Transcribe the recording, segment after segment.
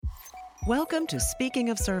Welcome to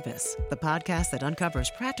Speaking of Service, the podcast that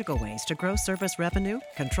uncovers practical ways to grow service revenue,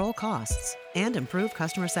 control costs, and improve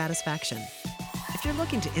customer satisfaction. If you're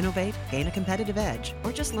looking to innovate, gain a competitive edge,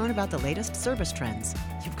 or just learn about the latest service trends,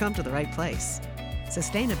 you've come to the right place.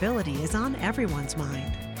 Sustainability is on everyone's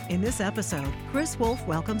mind. In this episode, Chris Wolf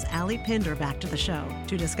welcomes Ali Pinder back to the show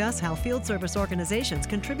to discuss how field service organizations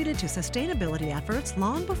contributed to sustainability efforts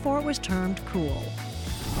long before it was termed cool.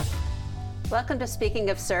 Welcome to Speaking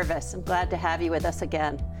of Service. I'm glad to have you with us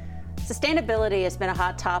again. Sustainability has been a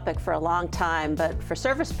hot topic for a long time, but for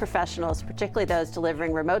service professionals, particularly those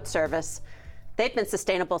delivering remote service, they've been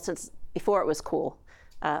sustainable since before it was cool.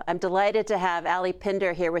 I'm delighted to have Ali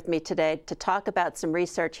Pinder here with me today to talk about some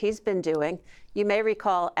research he's been doing. You may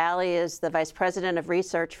recall Ali is the Vice President of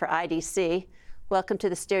Research for IDC. Welcome to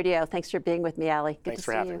the studio. Thanks for being with me, Ali. Good Thanks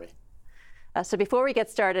for having me. So before we get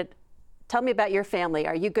started, tell me about your family.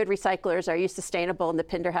 Are you good recyclers? Are you sustainable in the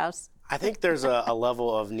Pinder house? I think there's a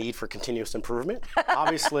level of need for continuous improvement.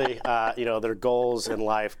 Obviously, there are goals in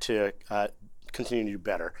life to continue to do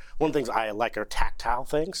better. One of the things I like are tactile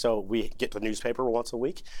things. So we get the newspaper once a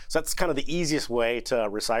week. So that's kind of the easiest way to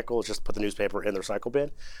recycle is just put the newspaper in the recycle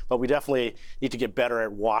bin. But we definitely need to get better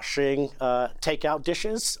at washing takeout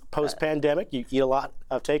dishes post-pandemic. You eat a lot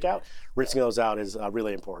of takeout. Rinsing those out is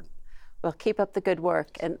really important. Well, keep up the good work.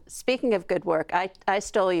 And speaking of good work, I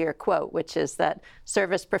stole your quote, which is that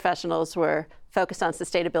service professionals were focused on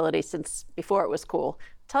sustainability since before it was cool.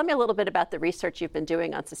 Tell me a little bit about the research you've been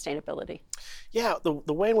doing on sustainability. Yeah,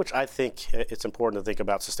 the way in which I think it's important to think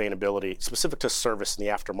about sustainability, specific to service in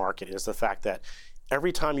the aftermarket, is the fact that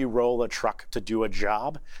every time you roll a truck to do a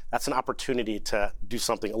job, that's an opportunity to do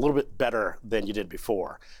something a little bit better than you did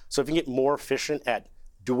before. So if you get more efficient at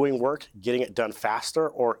doing work, getting it done faster,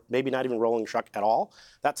 or maybe not even rolling a truck at all,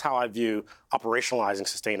 that's how I view operationalizing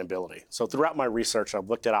sustainability. So throughout my research, I've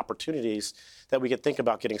looked at opportunities that we could think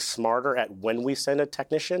about getting smarter at when we send a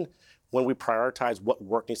technician, when we prioritize what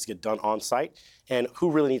work needs to get done on site, and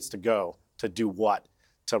who really needs to go to do what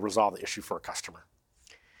to resolve the issue for a customer.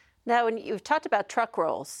 Now, when you've talked about truck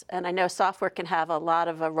rolls, and I know software can have a lot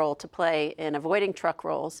of a role to play in avoiding truck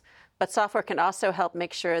rolls, but software can also help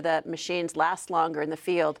make sure that machines last longer in the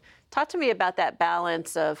field. Talk to me about that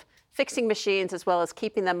balance of fixing machines as well as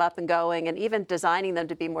keeping them up and going and even designing them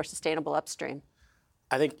to be more sustainable upstream.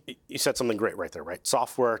 I think you said something great right there, right?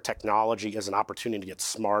 Software technology is an opportunity to get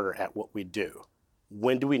smarter at what we do.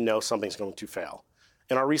 When do we know something's going to fail?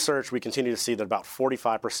 In our research, we continue to see that about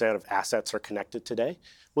 45% of assets are connected today,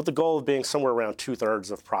 with the goal of being somewhere around 2/3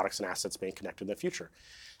 of products and assets being connected in the future.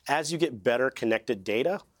 As you get better connected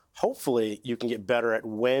data, hopefully you can get better at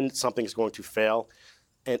when something is going to fail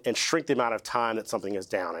and shrink the amount of time that something is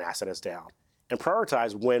down, an asset is down, and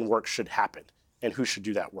prioritize when work should happen and who should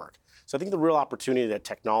do that work. So I think the real opportunity that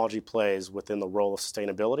technology plays within the role of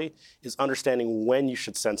sustainability is understanding when you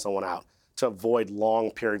should send someone out to avoid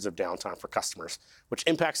long periods of downtime for customers, which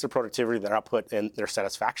impacts their productivity, their output, and their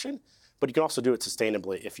satisfaction. But you can also do it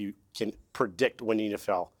sustainably if you can predict when you need to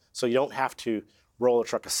fail. So you don't have to roll a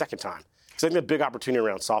truck a second time. Because I think the big opportunity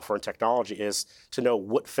around software and technology is to know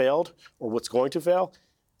what failed or what's going to fail,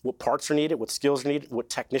 what parts are needed, what skills are needed, what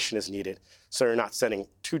technician is needed. So you're not sending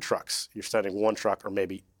 2 trucks, you're sending 1 truck or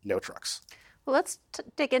maybe no trucks. Well, let's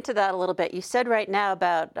dig into that a little bit. You said right now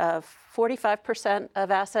about 45% of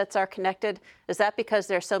assets are connected. Is that because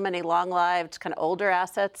there's so many long-lived, kind of older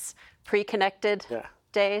assets, pre-connected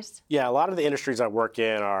days? Yeah, a lot of the industries I work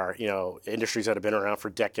in are, industries that have been around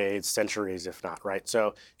for decades, centuries, if not, right?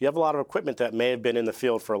 So you have a lot of equipment that may have been in the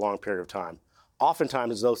field for a long period of time.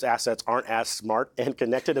 Oftentimes, those assets aren't as smart and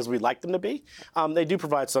connected as we'd like them to be. They do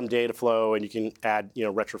provide some data flow, and you can add,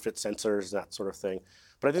 retrofit sensors, that sort of thing.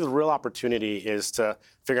 But I think the real opportunity is to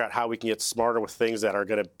figure out how we can get smarter with things that are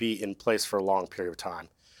going to be in place for a long period of time.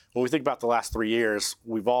 When we think about the last 3 years,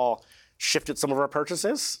 we've all shifted some of our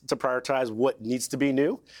purchases to prioritize what needs to be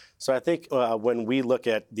new. So I think when we look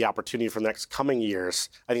at the opportunity for the next coming years,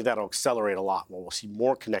 I think that'll accelerate a lot. We'll see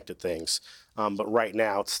more connected things. But right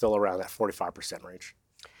now, it's still around that 45% range.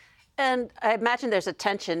 And I imagine there's a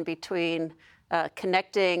tension between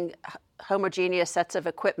connecting homogeneous sets of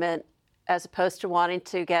equipment as opposed to wanting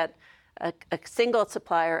to get a single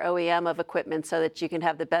supplier OEM of equipment so that you can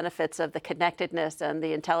have the benefits of the connectedness and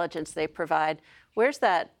the intelligence they provide. Where's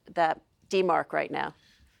that demarc right now?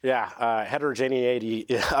 Yeah, heterogeneity,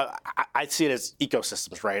 I see it as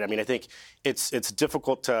ecosystems, right? I mean, I think it's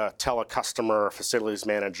difficult to tell a customer, a facilities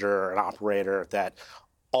manager, an operator that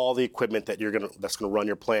all the equipment that's going to run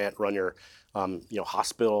your plant, run your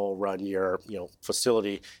hospital, run your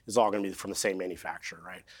facility is all going to be from the same manufacturer,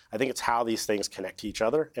 right? I think it's how these things connect to each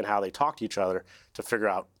other and how they talk to each other to figure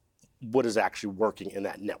out what is actually working in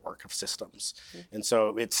that network of systems. And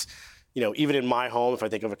so it's, even in my home, if I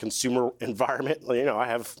think of a consumer environment, I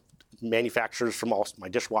have manufacturers from all my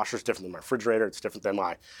dishwashers, different than my refrigerator. It's different than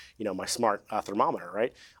my, my smart thermometer,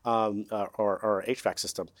 right? Or HVAC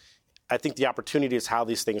system. I think the opportunity is how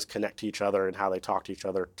these things connect to each other and how they talk to each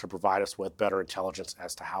other to provide us with better intelligence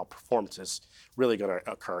as to how performance is really going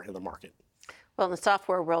to occur in the market. Well, in the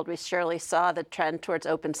software world, we surely saw the trend towards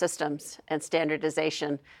open systems and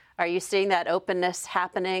standardization. Are you seeing that openness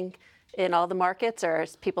happening in all the markets, or are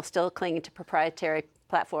people still clinging to proprietary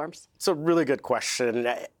platforms? It's a really good question.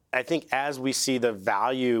 I think as we see the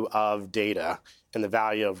value of data and the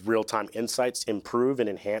value of real-time insights improve and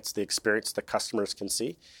enhance the experience that customers can see.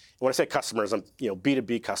 And when I say customers, I'm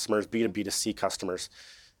B2B customers, B2B2C customers.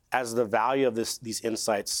 As the value of these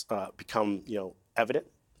insights become evident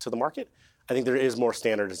to the market, I think there is more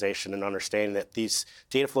standardization and understanding that these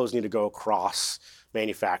data flows need to go across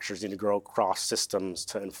manufacturers, need to go across systems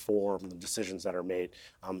to inform the decisions that are made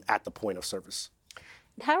at the point of service.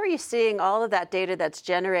 How are you seeing all of that data that's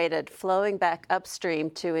generated flowing back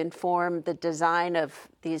upstream to inform the design of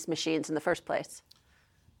these machines in the first place?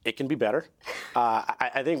 It can be better.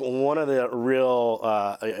 I think one of the real,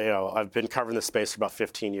 I've been covering this space for about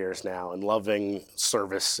 15 years now and loving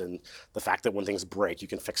service and the fact that when things break, you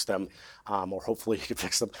can fix them, or hopefully you can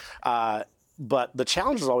fix them. But the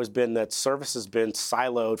challenge has always been that service has been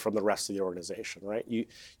siloed from the rest of the organization, right?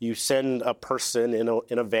 You send a person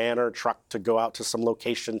in a van or a truck to go out to some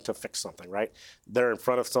location to fix something, right? They're in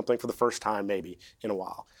front of something for the first time maybe in a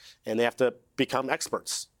while. And they have to become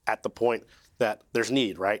experts at the point that there's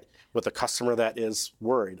need, right? With a customer that is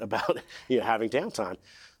worried about having downtime.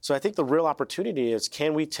 So I think the real opportunity is,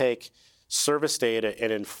 can we take service data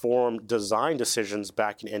and inform design decisions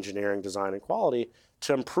back in engineering, design, and quality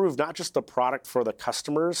to improve not just the product for the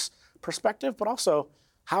customer's perspective, but also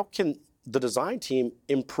how can the design team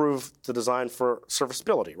improve the design for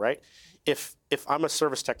serviceability, right? If I'm a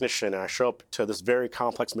service technician and I show up to this very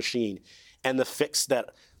complex machine and the fix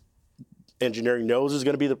that engineering knows is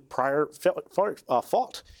going to be the prior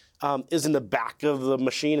fault is in the back of the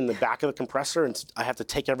machine, in the back of the compressor, and I have to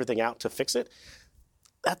take everything out to fix it,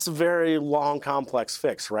 that's a very long, complex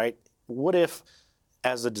fix, right? What if,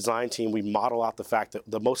 as a design team, we model out the fact that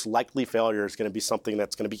the most likely failure is going to be something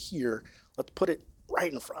that's going to be here. Let's put it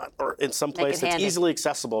right in front or in some place that's easily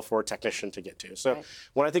accessible for a technician to get to. So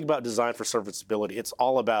when I think about design for serviceability, it's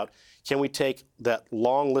all about, can we take that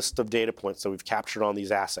long list of data points that we've captured on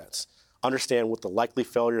these assets, understand what the likely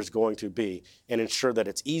failure is going to be, and ensure that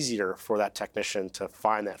it's easier for that technician to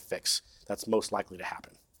find that fix that's most likely to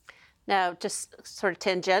happen. Now, just sort of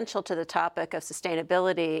tangential to the topic of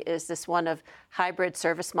sustainability is this one of hybrid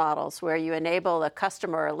service models where you enable a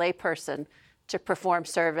customer or a layperson to perform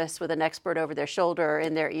service with an expert over their shoulder or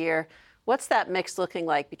in their ear. What's that mix looking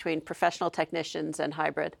like between professional technicians and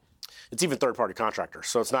hybrid? It's even third-party contractors.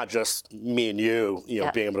 So it's not just me and you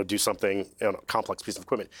being able to do something on a complex piece of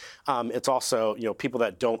equipment. It's also, people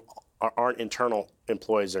that aren't internal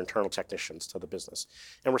employees or internal technicians to the business.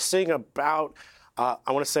 And we're seeing about,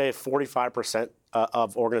 I want to say 45%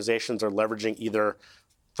 of organizations are leveraging either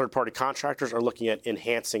third-party contractors or looking at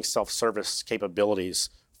enhancing self-service capabilities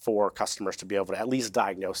for customers to be able to at least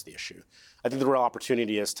diagnose the issue. I think the real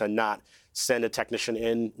opportunity is to not send a technician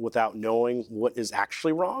in without knowing what is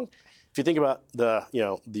actually wrong. If you think about the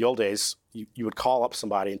old days, you would call up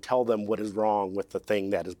somebody and tell them what is wrong with the thing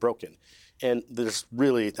that is broken. And that's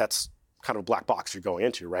kind of a black box you're going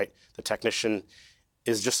into, right? The technician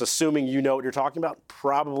is just assuming you know what you're talking about?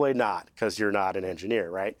 Probably not, because you're not an engineer,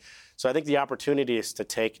 right? So I think the opportunity is to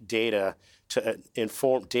take data, to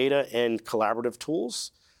inform data and collaborative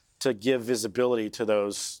tools to give visibility to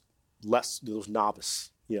those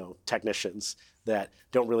novice, technicians that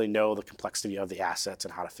don't really know the complexity of the assets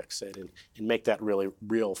and how to fix it, and make that really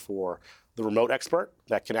real for the remote expert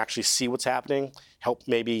that can actually see what's happening, help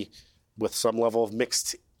maybe with some level of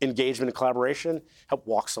mixed engagement and collaboration, help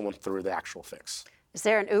walk someone through the actual fix. Is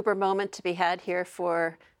there an Uber moment to be had here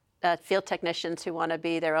for field technicians who want to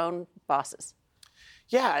be their own bosses?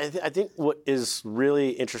 Yeah, I think what is really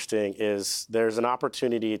interesting is there's an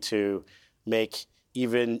opportunity to make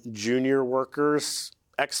even junior workers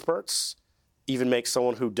experts, even make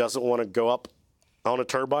someone who doesn't want to go up on a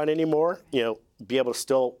turbine anymore, be able to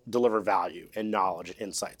still deliver value and knowledge and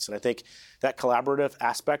insights. And I think that collaborative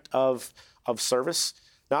aspect of service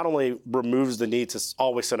not only removes the need to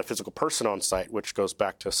always send a physical person on site, which goes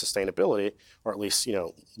back to sustainability, or at least,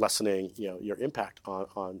 lessening, your impact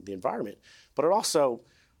on the environment, but it also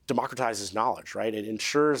democratizes knowledge, right? It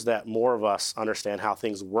ensures that more of us understand how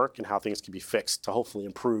things work and how things can be fixed to hopefully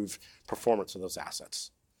improve performance of those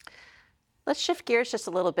assets. Let's shift gears just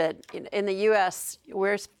a little bit. In the U.S.,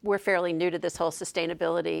 we're fairly new to this whole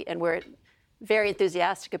sustainability, and we're very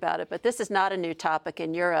enthusiastic about it. But this is not a new topic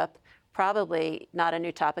in Europe, probably not a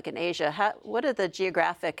new topic in Asia. What are the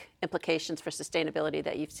geographic implications for sustainability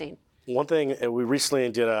that you've seen? One thing, we recently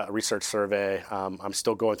did a research survey. I'm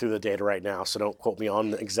still going through the data right now, so don't quote me on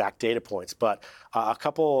the exact data points. But a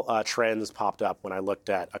couple trends popped up when I looked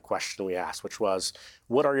at a question we asked, which was,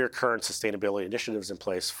 what are your current sustainability initiatives in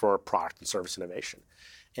place for product and service innovation?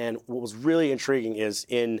 And what was really intriguing is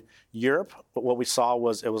in Europe, what we saw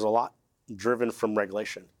was it was a lot driven from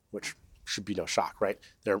regulation, which should be no shock, right?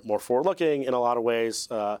 They're more forward-looking in a lot of ways,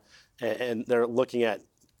 and they're looking at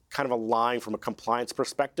kind of a line from a compliance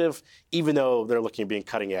perspective, even though they're looking at being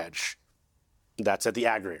cutting edge. That's at the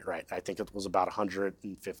aggregate, right? I think it was about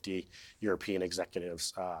 150 European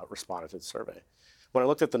executives responded to the survey. When I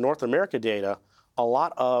looked at the North America data, a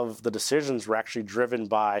lot of the decisions were actually driven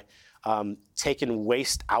by taking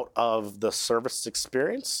waste out of the service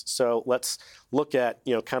experience. So let's look at,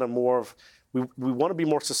 kind of more of, we want to be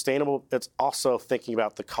more sustainable. It's also thinking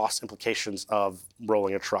about the cost implications of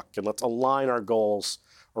rolling a truck. And let's align our goals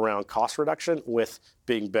around cost reduction with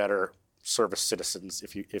being better service citizens,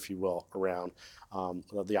 if you will, around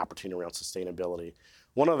the opportunity around sustainability.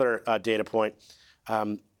 One other data point,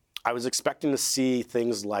 I was expecting to see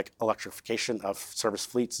things like electrification of service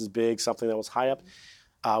fleets is big, something that was high up.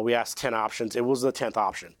 We asked 10 options. It was the 10th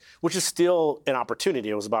option, which is still an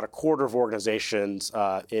opportunity. It was about a quarter of organizations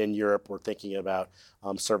in Europe were thinking about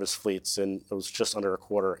service fleets, and it was just under a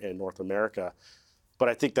quarter in North America. But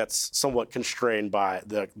I think that's somewhat constrained by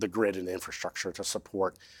the grid and the infrastructure to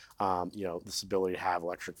support, this ability to have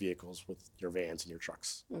electric vehicles with your vans and your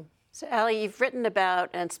trucks. So, Ali, you've written about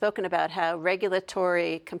and spoken about how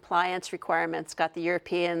regulatory compliance requirements got the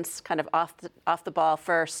Europeans kind of off the ball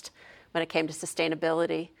first when it came to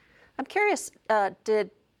sustainability. I'm curious, did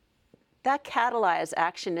that catalyze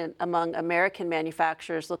action among American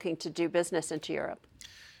manufacturers looking to do business into Europe?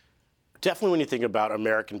 Definitely when you think about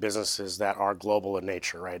American businesses that are global in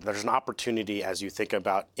nature, right? There's an opportunity as you think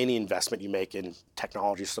about any investment you make in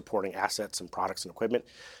technology supporting assets and products and equipment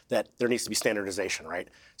that there needs to be standardization, right?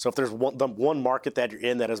 So if there's the one market that you're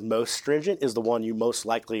in that is most stringent is the one you most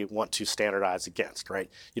likely want to standardize against, right?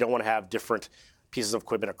 You don't want to have different pieces of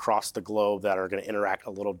equipment across the globe that are going to interact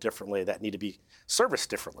a little differently, that need to be serviced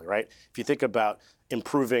differently, right? If you think about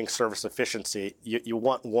improving service efficiency, you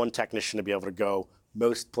want one technician to be able to go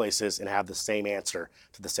most places and have the same answer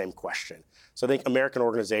to the same question. So I think American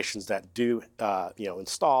organizations that do,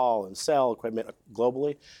 install and sell equipment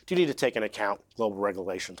globally do need to take into account global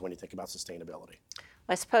regulations when you think about sustainability.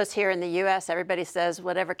 I suppose here in the U.S., everybody says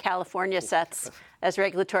whatever California sets as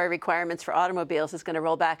regulatory requirements for automobiles is going to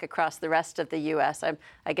roll back across the rest of the U.S.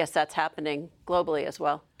 I guess that's happening globally as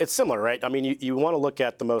well. It's similar, right? I mean, you want to look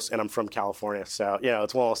at the most, and I'm from California, so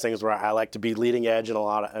it's one of those things where I like to be leading edge in a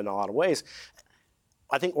lot of ways.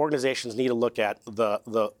 I think organizations need to look at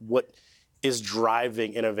the what is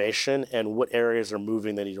driving innovation and what areas are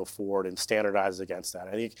moving the needle forward and standardize against that.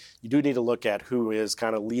 I think you do need to look at who is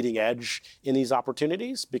kind of leading edge in these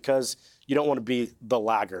opportunities, because you don't want to be the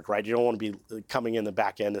laggard, right? You don't want to be coming in the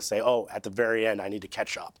back end to say, oh, at the very end, I need to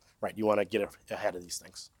catch up, right? You want to get ahead of these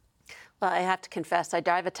things. Well, I have to confess, I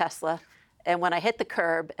drive a Tesla, and when I hit the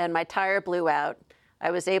curb and my tire blew out, I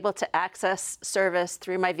was able to access service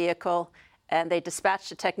through my vehicle, and they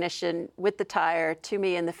dispatched a technician with the tire to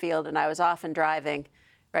me in the field, and I was off and driving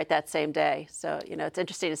right that same day. So, it's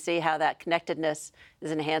interesting to see how that connectedness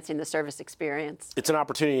is enhancing the service experience. It's an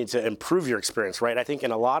opportunity to improve your experience, right? I think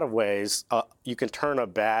in a lot of ways, you can turn a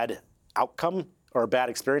bad outcome or a bad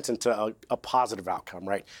experience into a positive outcome,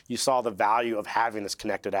 right? You saw the value of having this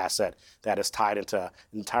connected asset that is tied into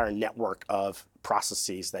an entire network of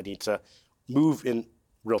processes that need to move in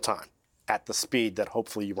real time at the speed that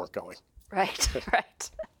hopefully you weren't going. Right.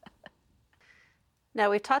 Now,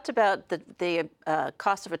 we've talked about the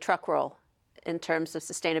cost of a truck roll in terms of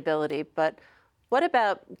sustainability, but what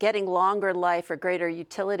about getting longer life or greater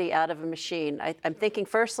utility out of a machine? I'm thinking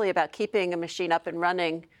firstly about keeping a machine up and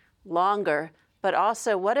running longer, but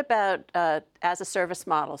also what about as a service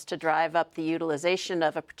models to drive up the utilization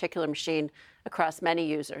of a particular machine across many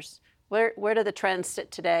users? Where do the trends sit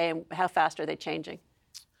today, and how fast are they changing?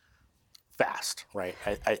 Fast, right?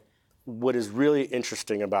 What is really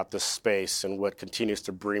interesting about this space and what continues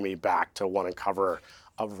to bring me back to want to cover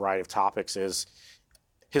a variety of topics is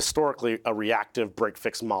historically a reactive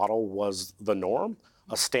break-fix model was the norm.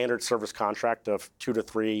 A standard service contract of 2 to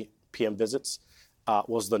 3 PM visits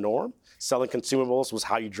was the norm. Selling consumables was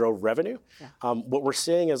how you drove revenue. Yeah. What we're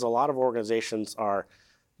seeing is a lot of organizations are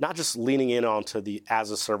not just leaning in onto the as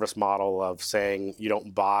a service model of saying you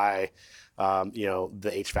don't buy the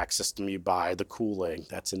HVAC system, you buy the cooling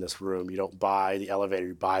that's in this room. You don't buy the elevator,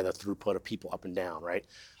 you buy the throughput of people up and down, right?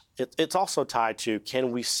 It's also tied to,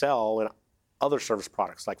 can we sell other service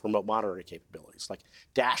products like remote monitoring capabilities, like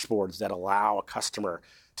dashboards that allow a customer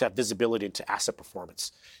to have visibility into asset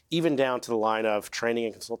performance, even down to the line of training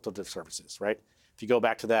and consultative services, right? If you go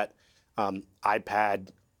back to that iPad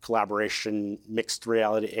collaboration mixed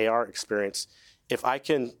reality AR experience, if I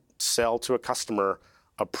can sell to a customer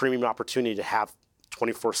a premium opportunity to have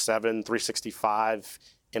 24/7, 365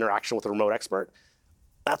 interaction with a remote expert,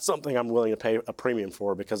 that's something I'm willing to pay a premium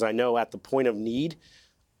for, because I know at the point of need,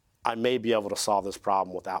 I may be able to solve this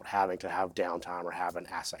problem without having to have downtime or have an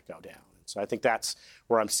asset go down. So I think that's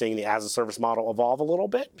where I'm seeing the as a service model evolve a little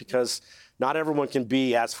bit, because not everyone can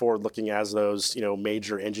be as forward looking as those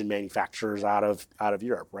major engine manufacturers out of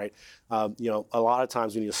Europe, right? A lot of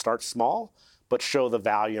times we need to start small, but show the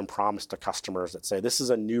value and promise to customers that say this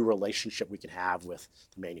is a new relationship we can have with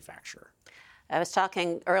the manufacturer. I was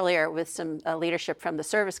talking earlier with some leadership from the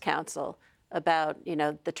Service Council about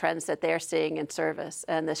the trends that they're seeing in service,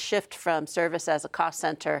 and the shift from service as a cost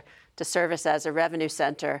center to service as a revenue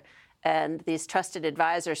center, and these trusted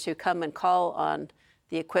advisors who come and call on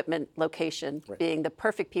the equipment location, right, being the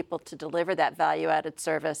perfect people to deliver that value-added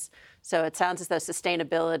service. So it sounds as though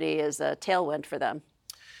sustainability is a tailwind for them.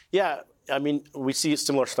 Yeah, I mean, we see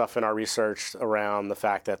similar stuff in our research around the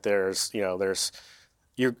fact that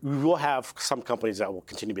we will have some companies that will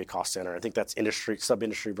continue to be a cost center. I think that's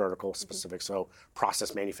sub-industry vertical specific. Mm-hmm. So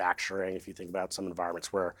process manufacturing, if you think about some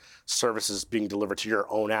environments where service is being delivered to your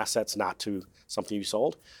own assets, not to something you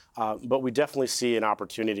sold. But we definitely see an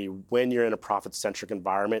opportunity when you're in a profit-centric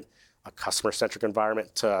environment, a customer-centric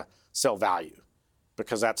environment, to sell value,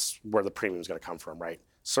 because that's where the premium is going to come from, right?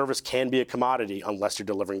 Service can be a commodity unless you're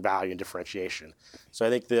delivering value and differentiation. So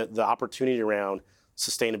I think the opportunity around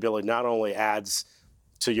sustainability not only adds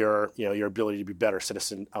to your ability to be a better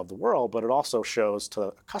citizen of the world, but it also shows to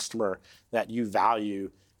a customer that you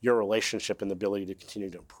value your relationship and the ability to continue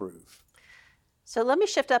to improve. So let me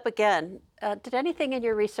shift up again. Did anything in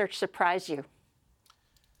your research surprise you?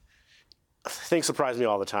 Things surprise me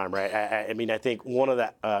all the time, right? I think one of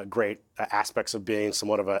the great aspects of being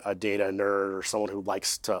somewhat of a data nerd or someone who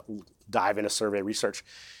likes to dive into survey research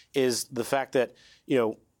is the fact that,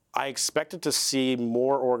 I expected to see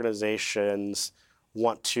more organizations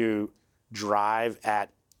want to drive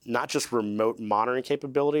at not just remote monitoring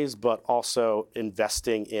capabilities, but also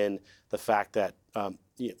investing in the fact that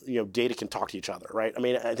data can talk to each other, right? I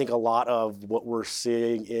mean, I think a lot of what we're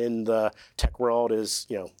seeing in the tech world is,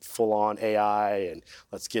 full-on AI, and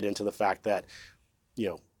let's get into the fact that,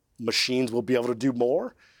 machines will be able to do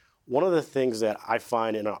more. One of the things that I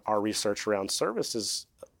find in our research around service is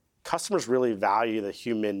customers really value the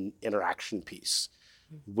human interaction piece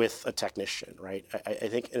with a technician, right? I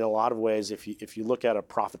think in a lot of ways, if you look at a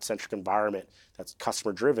profit-centric environment that's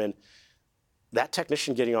customer-driven, that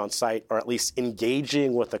technician getting on site, or at least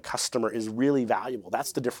engaging with the customer, is really valuable.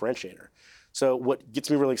 That's the differentiator. So what gets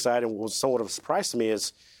me really excited, and was somewhat of a surprise to me,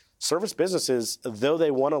 is service businesses, though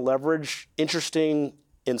they want to leverage interesting,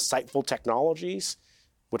 insightful technologies,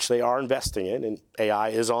 which they are investing in, and AI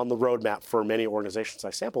is on the roadmap for many organizations I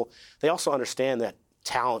sample, they also understand that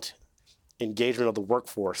talent, engagement of the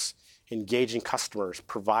workforce, engaging customers,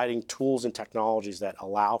 providing tools and technologies that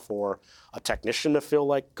allow for a technician to feel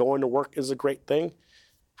like going to work is a great thing,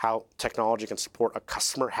 how technology can support a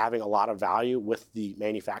customer having a lot of value with the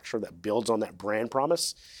manufacturer that builds on that brand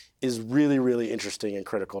promise, is really, really interesting and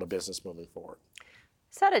critical to business moving forward.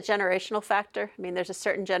 Is that a generational factor? I mean, there's a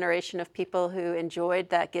certain generation of people who enjoyed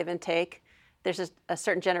that give and take. There's a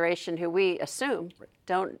certain generation who we assume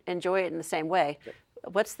don't enjoy it in the same way. Right.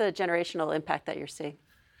 What's the generational impact that you're seeing?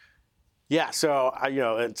 Yeah, so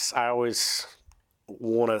I always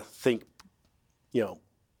want to think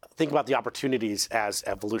about the opportunities as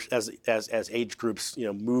evolution, as age groups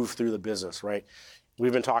move through the business, right?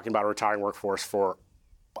 We've been talking about a retiring workforce for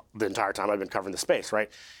the entire time I've been covering the space, right?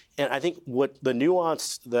 And I think what the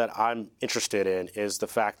nuance that I'm interested in is the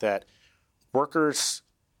fact that workers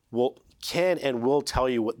can and will tell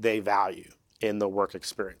you what they value in the work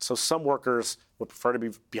experience. So some workers would prefer to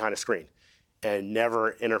be behind a screen and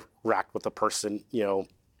never interact with a person,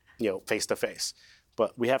 face to face.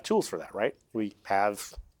 But we have tools for that, right? We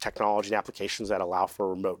have technology and applications that allow for a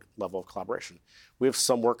remote level of collaboration. We have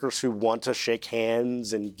some workers who want to shake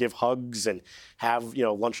hands and give hugs and have,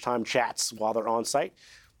 lunchtime chats while they're on site.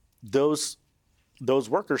 Those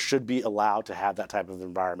workers should be allowed to have that type of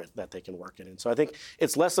environment that they can work in. And so I think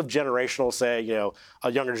it's less of generational, say,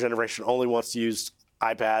 a younger generation only wants to use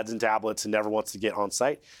iPads and tablets and never wants to get on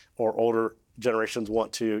site, or older generations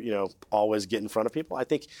want to, always get in front of people. I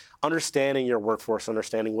think understanding your workforce,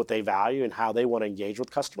 understanding what they value and how they want to engage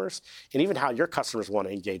with customers, and even how your customers want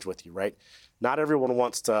to engage with you, right? Not everyone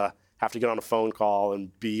wants to have to get on a phone call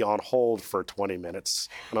and be on hold for 20 minutes.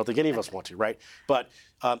 I don't think any of us want to, right? But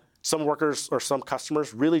some workers or some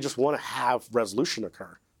customers really just want to have resolution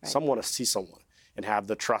occur. Right. Some want to see someone and have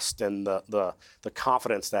the trust and the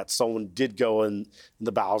confidence that someone did go in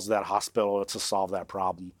the bowels of that hospital to solve that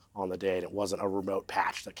problem on the day, and it wasn't a remote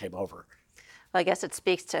patch that came over. Well, I guess it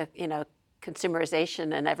speaks to,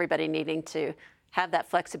 consumerization and everybody needing to have that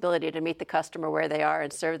flexibility to meet the customer where they are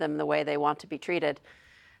and serve them the way they want to be treated.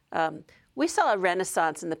 We saw a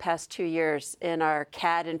renaissance in the past 2 years in our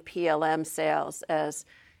CAD and PLM sales, as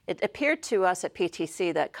it appeared to us at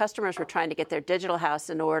PTC that customers were trying to get their digital house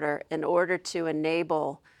in order to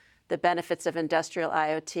enable the benefits of industrial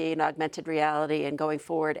IoT and augmented reality and going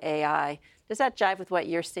forward AI. Does that jive with what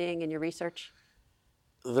you're seeing in your research?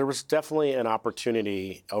 There was definitely an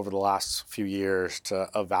opportunity over the last few years to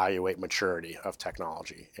evaluate maturity of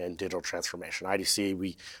technology and digital transformation. IDC,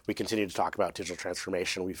 we continue to talk about digital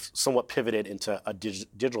transformation. We've somewhat pivoted into a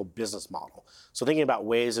digital business model. So thinking about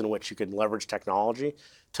ways in which you can leverage technology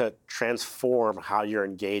to transform how you're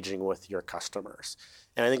engaging with your customers.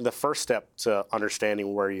 And I think the first step to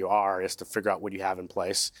understanding where you are is to figure out what you have in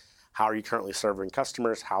place. How are you currently serving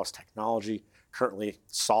customers? How is technology currently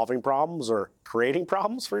solving problems or creating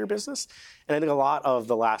problems for your business? And I think a lot of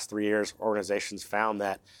the last 3 years, organizations found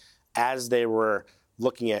that as they were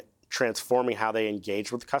looking at transforming how they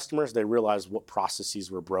engage with customers, they realized what processes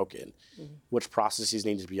were broken, which processes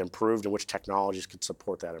needed to be improved, and which technologies could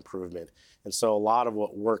support that improvement. And so a lot of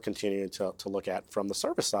what we're continuing to look at from the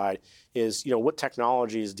service side is, what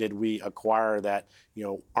technologies did we acquire that,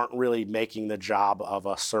 aren't really making the job of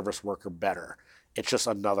a service worker better? It's just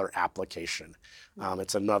another application.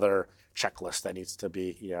 It's another checklist that needs to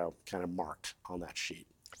be, kind of marked on that sheet.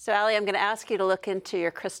 So, Ali, I'm going to ask you to look into your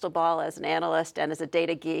crystal ball as an analyst and as a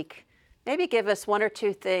data geek. Maybe give us one or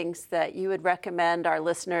two things that you would recommend our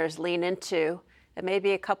listeners lean into, and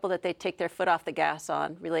maybe a couple that they take their foot off the gas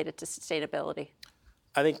on related to sustainability.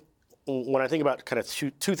 I think when I think about kind of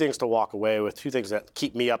two things to walk away with, two things that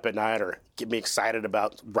keep me up at night or get me excited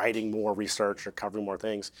about writing more research or covering more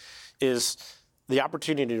things, is the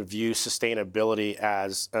opportunity to view sustainability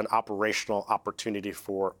as an operational opportunity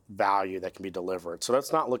for value that can be delivered. So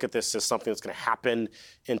let's not look at this as something that's going to happen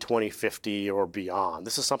in 2050 or beyond.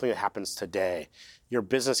 This is something that happens today. Your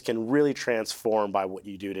business can really transform by what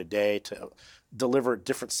you do today to deliver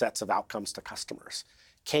different sets of outcomes to customers.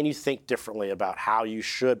 Can you think differently about how you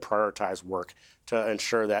should prioritize work to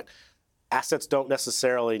ensure that assets don't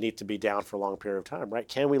necessarily need to be down for a long period of time, right?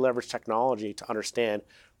 Can we leverage technology to understand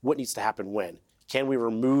what needs to happen when? Can we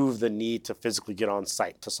remove the need to physically get on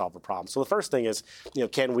site to solve a problem? So the first thing is,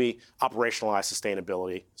 can we operationalize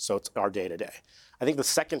sustainability so it's our day-to-day? I think the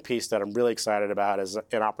second piece that I'm really excited about as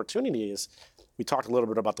an opportunity is, we talked a little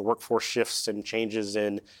bit about the workforce shifts and changes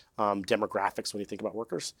in demographics when you think about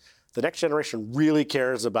workers. The next generation really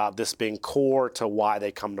cares about this being core to why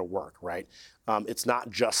they come to work, right? It's not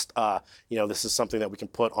just, this is something that we can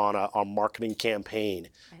put on a marketing campaign.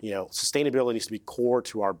 Sustainability needs to be core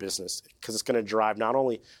to our business because it's going to drive not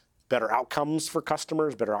only better outcomes for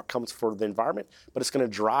customers, better outcomes for the environment, but it's going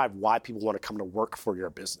to drive why people want to come to work for your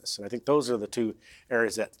business. And I think those are the two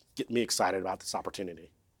areas that get me excited about this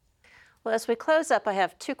opportunity. Well, as we close up, I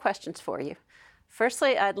have two questions for you.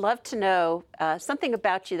 Firstly, I'd love to know something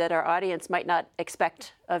about you that our audience might not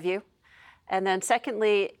expect of you. And then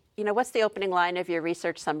secondly, what's the opening line of your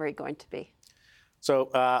research summary going to be?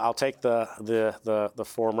 So I'll take the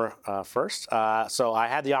former first. So I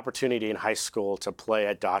had the opportunity in high school to play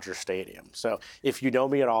at Dodger Stadium. So if you know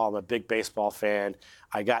me at all, I'm a big baseball fan.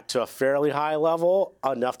 I got to a fairly high level,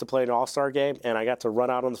 enough to play an all-star game, and I got to run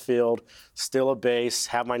out on the field, steal a base,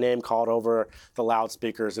 have my name called over the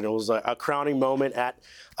loudspeakers, and it was a crowning moment at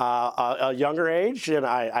a younger age, and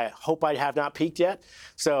I hope I have not peaked yet.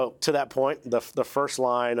 So to that point, the first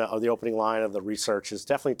line of the opening line of the research is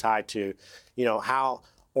definitely tied to, how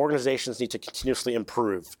organizations need to continuously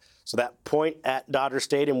improve. So that point at Dodger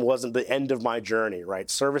Stadium wasn't the end of my journey, right?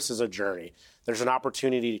 Service is a journey. There's an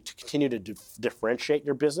opportunity to continue to differentiate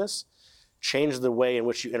your business, change the way in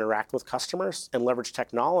which you interact with customers, and leverage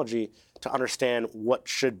technology to understand what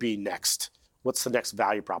should be next. What's the next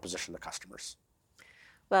value proposition to customers?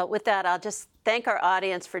 Well, with that, I'll just thank our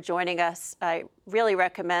audience for joining us. I really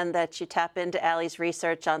recommend that you tap into Ali's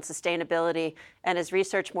research on sustainability and his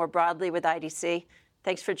research more broadly with IDC.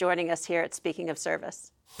 Thanks for joining us here at Speaking of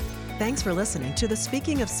Service. Thanks for listening to the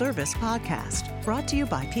Speaking of Service podcast, brought to you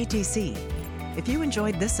by PTC. If you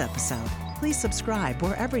enjoyed this episode, please subscribe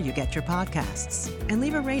wherever you get your podcasts and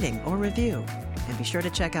leave a rating or review. And be sure to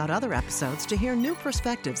check out other episodes to hear new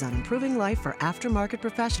perspectives on improving life for aftermarket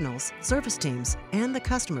professionals, service teams, and the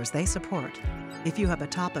customers they support. If you have a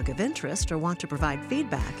topic of interest or want to provide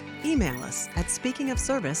feedback, email us at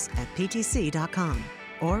speakingofservice@ptc.com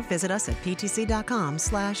or visit us at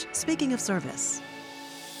ptc.com/speakingofservice.